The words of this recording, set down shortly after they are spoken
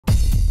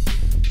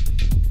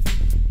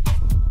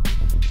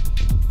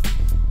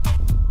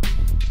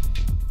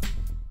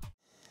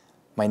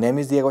My name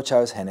is Diego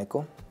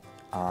Chaves-Gnecco.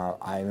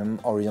 I am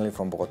originally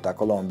from Bogotá,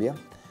 Colombia.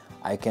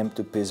 I came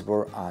to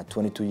Pittsburgh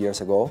 22 years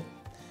ago.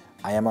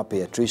 I am a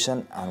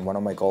pediatrician, and one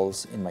of my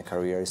goals in my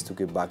career is to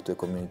give back to the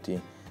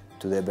community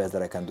to the best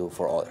that I can do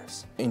for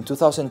others. In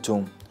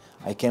 2002,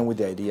 I came with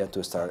the idea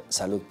to start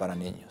Salud para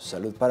Niños.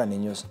 Salud para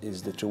Niños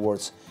is the 3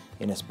 words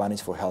in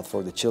Spanish for health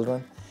for the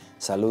children.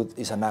 Salud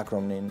is an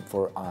acronym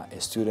for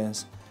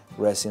students,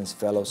 residents,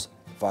 fellows,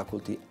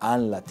 faculty,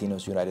 and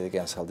Latinos United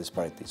Against Health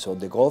Disparity. So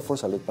the goal for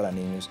Salud para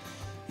Niños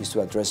is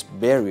to address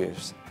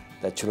barriers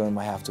that children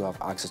might have to have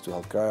access to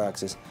healthcare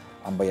access,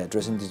 and by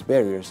addressing these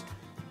barriers,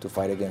 to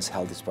fight against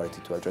health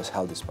disparity, to address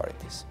health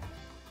disparities.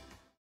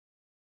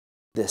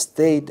 The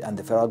state and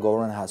the federal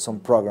government has some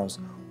programs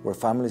where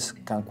families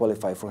can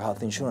qualify for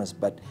health insurance,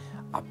 but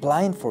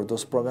applying for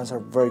those programs are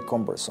very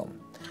cumbersome.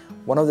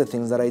 One of the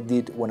things that I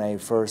did when I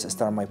first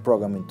started my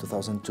program in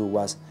 2002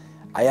 was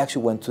I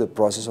actually went through the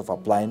process of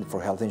applying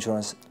for health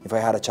insurance if I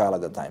had a child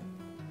at the time.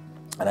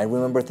 And I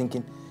remember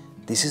thinking,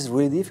 this is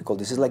really difficult.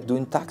 This is like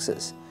doing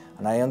taxes.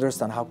 And I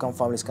understand how come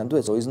families can do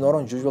it. So it's not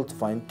unusual to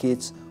find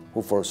kids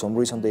who for some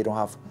reason they don't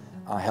have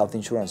health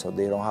insurance or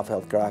they don't have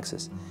healthcare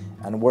access.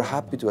 And we're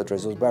happy to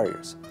address those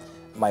barriers.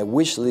 My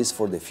wish list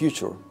for the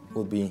future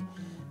would be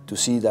to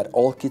see that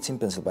all kids in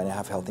Pennsylvania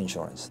have health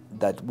insurance,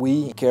 that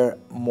we care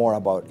more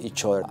about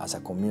each other as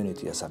a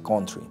community, as a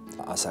country,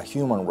 as a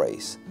human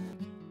race.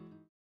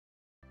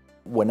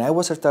 When I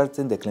was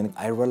starting the clinic,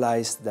 I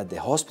realized that the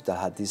hospital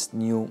had this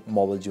new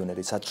mobile unit.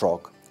 It's a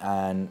truck,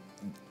 and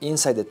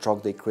inside the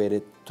truck they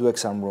created 2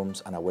 exam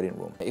rooms and a waiting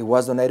room. It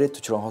was donated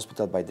to Children's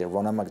Hospital by the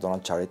Ronald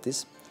McDonald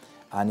Charities.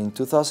 And in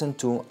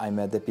 2002, I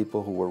met the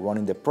people who were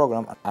running the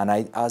program, and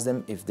I asked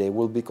them if they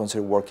will be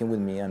considered working with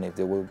me and if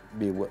they will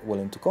be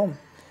willing to come.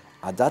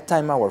 At that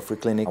time, our free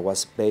clinic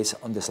was based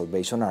on the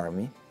Salvation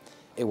Army.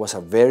 It was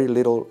a very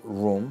little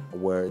room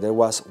where there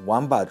was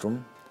 1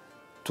 bathroom,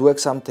 2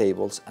 exam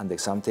tables, and the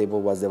exam table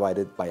was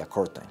divided by a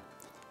curtain.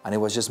 And it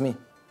was just me.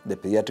 The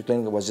pediatric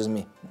clinic was just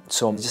me.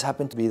 So it just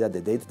happened to be that the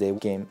day they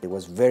came, it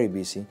was very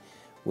busy.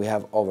 We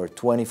have over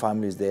 20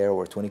 families there,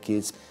 over 20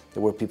 kids.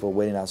 There were people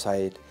waiting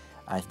outside.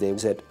 And they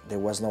said there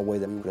was no way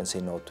that we can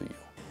say no to you.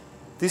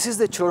 This is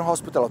the Children's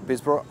Hospital of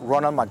Pittsburgh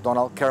Ronald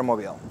McDonald Care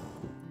Mobile.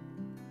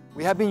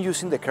 We have been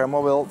using the Care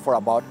Mobile for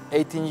about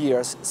 18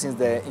 years since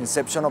the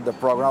inception of the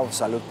program of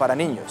Salud para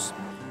Niños.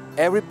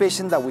 Every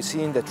patient that we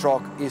see in the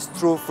truck is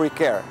through free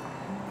care.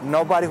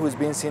 Nobody who's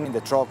been seen in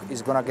the truck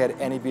is going to get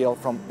any bill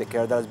from the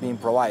care that is being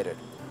provided.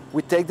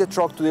 We take the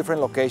truck to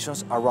different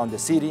locations around the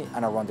city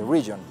and around the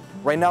region.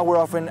 Right now we're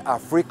offering a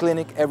free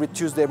clinic every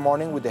Tuesday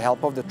morning with the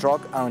help of the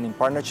truck and in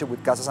partnership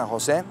with Casa San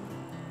Jose.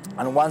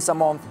 And once a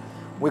month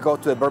we go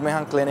to the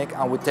Birmingham clinic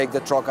and we take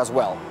the truck as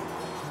well.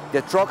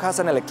 The truck has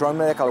an electronic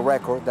medical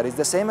record that is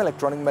the same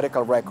electronic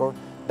medical record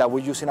that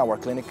we use in our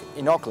clinic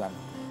in Oakland.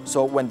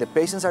 So when the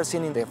patients are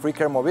seen in the free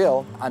care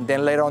mobile and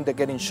then later on they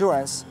get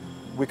insurance,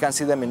 we can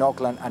see them in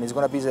Oakland and it's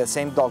going to be the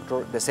same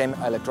doctor, the same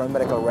electronic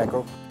medical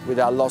record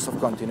without loss of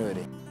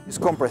continuity. It's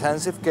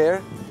comprehensive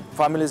care.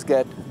 Families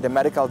get the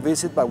medical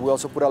visit, but we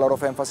also put a lot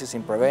of emphasis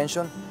in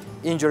prevention,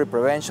 injury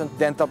prevention,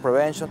 dental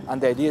prevention, and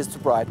the idea is to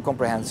provide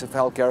comprehensive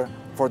health care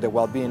for the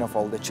well-being of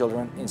all the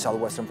children in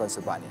southwestern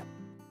Pennsylvania.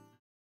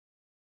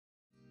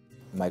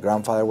 My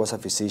grandfather was a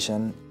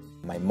physician,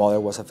 my mother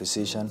was a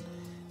physician.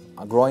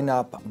 Growing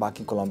up back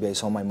in Colombia, I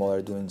saw my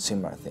mother doing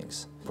similar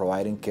things,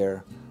 providing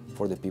care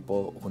for the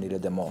people who need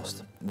it the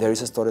most. There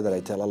is a story that I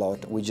tell a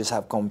lot. We just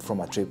have come from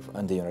a trip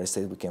in the United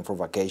States. We came for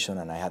vacation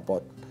and I had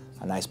bought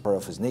a nice pair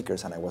of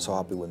sneakers and I was so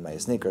happy with my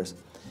sneakers.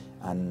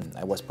 And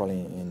I was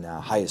probably in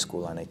high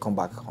school and I come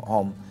back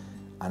home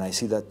and I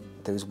see that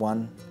there is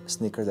 1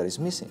 sneaker that is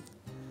missing.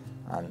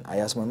 And I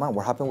asked my mom,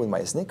 what happened with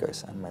my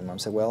sneakers? And my mom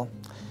said, well,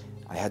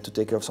 I had to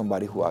take care of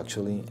somebody who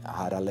actually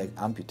had a leg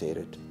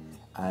amputated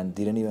and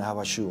didn't even have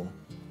a shoe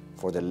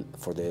for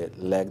the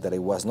leg that it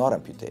was not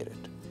amputated.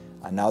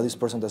 And now this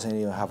person doesn't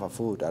even have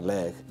a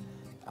leg.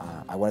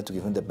 I wanted to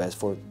give him the best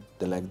for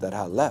the leg that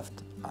I had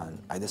left.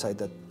 And I decided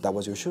that that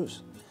was your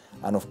shoes.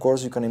 And of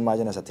course, you can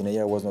imagine as a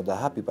teenager I was not that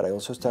happy, but I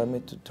also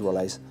started to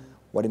realize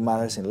what it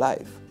matters in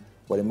life.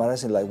 What it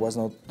matters in life was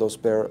not those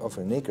pair of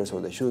sneakers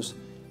or the shoes,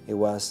 it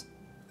was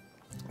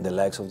the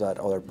legs of that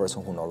other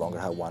person who no longer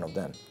had one of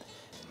them.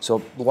 So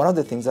one of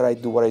the things that I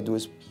do, what I do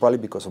is probably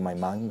because of my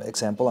mom's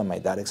example and my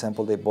dad's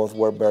example, they both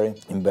were very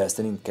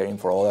invested in caring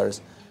for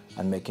others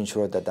and making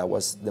sure that that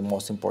was the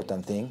most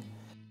important thing.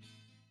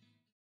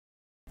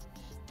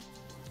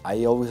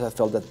 I always have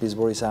felt that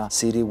Pittsburgh is a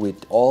city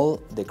with all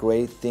the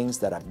great things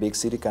that a big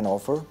city can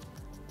offer: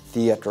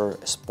 theater,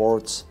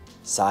 sports,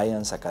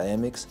 science,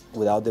 academics,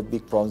 without the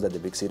big problems that the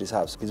big cities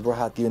have. Pittsburgh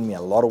has given me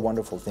a lot of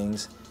wonderful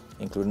things,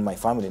 including my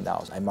family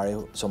now. I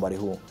married somebody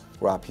who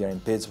grew up here in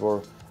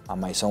Pittsburgh,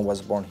 and my son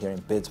was born here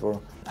in Pittsburgh,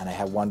 and I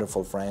have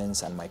wonderful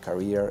friends, and my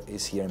career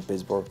is here in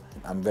Pittsburgh.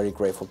 I'm very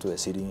grateful to the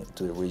city,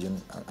 to the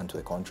region, and to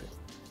the country.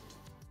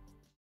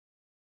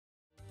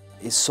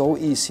 It's so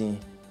easy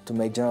to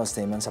make general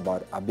statements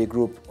about a big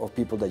group of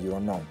people that you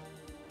don't know.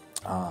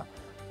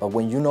 But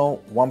when you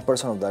know one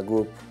person of that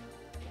group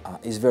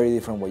is very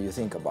different when you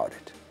think about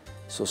it.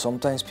 So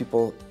sometimes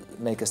people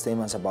make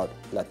statements about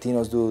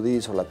Latinos do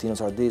this, or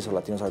Latinos are this, or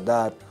Latinos are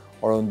that,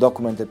 or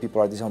undocumented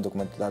people are this,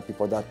 undocumented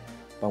people are that.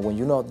 But when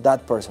you know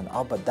that person,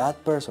 oh, but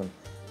that person,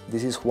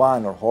 this is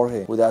Juan or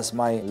Jorge who does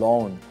my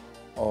loan,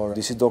 or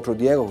this is Dr.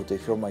 Diego who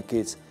takes care of my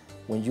kids.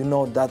 When you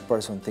know that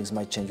person, things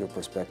might change your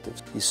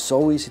perspective. It's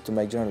so easy to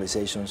make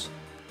generalizations,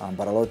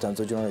 but a lot of times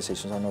those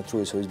generalizations are not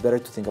true. So it's better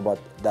to think about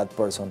that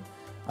person,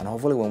 and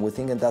hopefully when we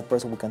think in that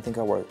person, we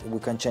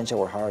can change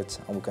our hearts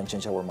and we can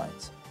change our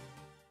minds.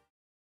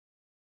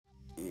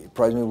 It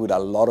provides me with a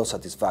lot of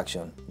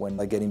satisfaction when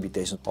I get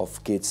invitations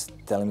of kids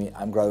telling me,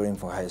 I'm graduating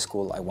from high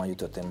school, I want you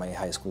to attend my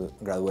high school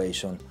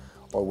graduation.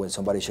 Or when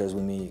somebody shares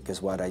with me,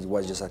 guess what, I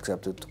was just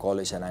accepted to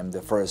college and I'm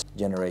the first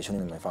generation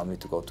in my family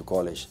to go to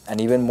college.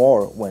 And even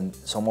more when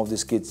some of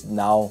these kids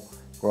now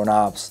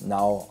grown-ups,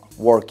 now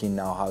working,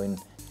 now having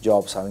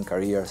jobs, having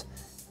careers,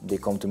 they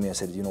come to me and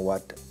said, you know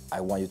what,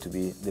 I want you to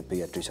be the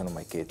pediatrician of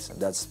my kids.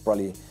 That's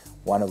probably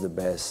one of the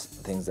best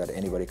things that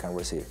anybody can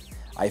receive.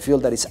 I feel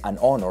that it's an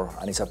honor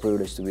and it's a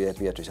privilege to be a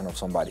pediatrician of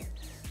somebody.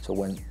 So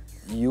when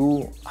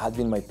you have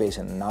been my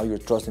patient and now you're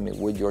trusting me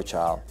with your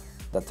child,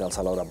 that tells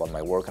a lot about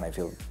my work, and I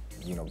feel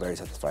very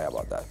satisfied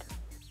about that.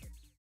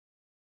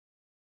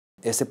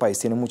 Este país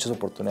tiene muchas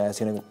oportunidades,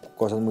 tiene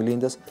cosas muy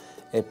lindas,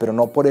 pero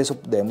no por eso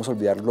debemos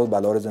olvidar los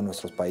valores de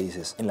nuestros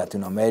países. En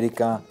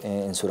Latinoamérica,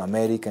 en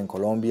Sudamérica, en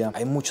Colombia,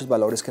 hay muchos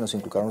valores que nos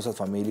inculcaron nuestras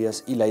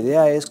familias, y la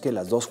idea es que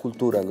las dos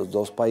culturas, los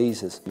dos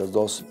países, los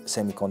dos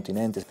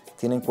semicontinentes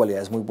tienen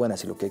cualidades muy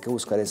buenas, y lo que hay que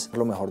buscar es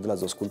lo mejor de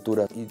las dos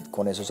culturas y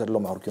con eso ser lo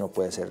mejor que uno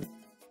puede ser.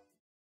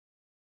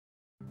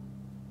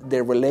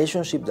 The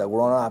relationship that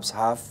grown-ups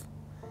have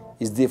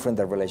is different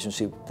than the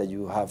relationship that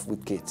you have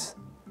with kids.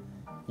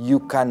 You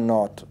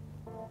cannot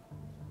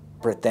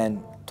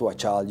pretend to a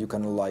child, you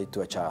cannot lie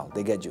to a child,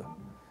 they get you.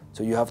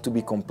 So you have to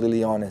be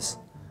completely honest,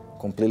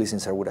 completely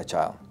sincere with a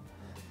child.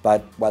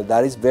 But while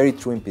that is very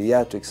true in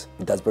pediatrics,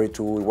 that's very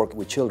true when we work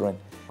with children,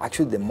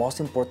 actually the most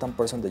important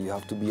person that you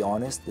have to be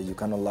honest, that you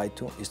cannot lie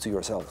to, is to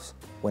yourselves.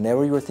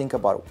 Whenever you think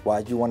about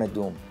what you want to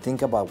do,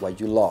 think about what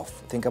you love,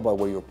 think about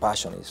where your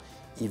passion is.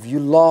 If you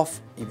love,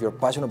 if you're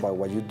passionate about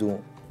what you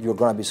do, you're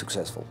going to be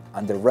successful.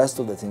 And the rest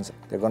of the things,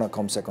 they're going to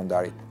come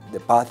secondary. The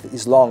path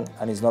is long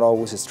and it's not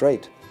always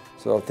straight.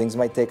 So things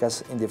might take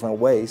us in different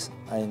ways,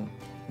 and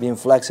being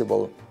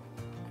flexible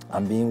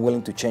and being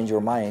willing to change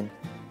your mind,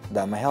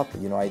 that might help.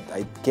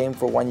 I came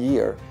for 1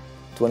 year,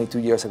 22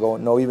 years ago,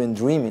 not even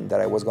dreaming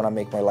that I was going to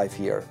make my life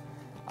here.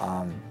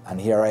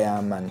 And here I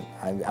am, and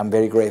I'm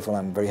very grateful,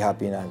 I'm very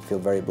happy, and I feel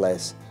very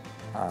blessed.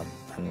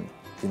 And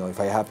if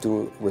I have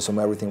to resume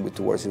everything with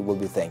 2 words, it will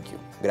be thank you.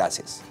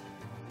 Gracias.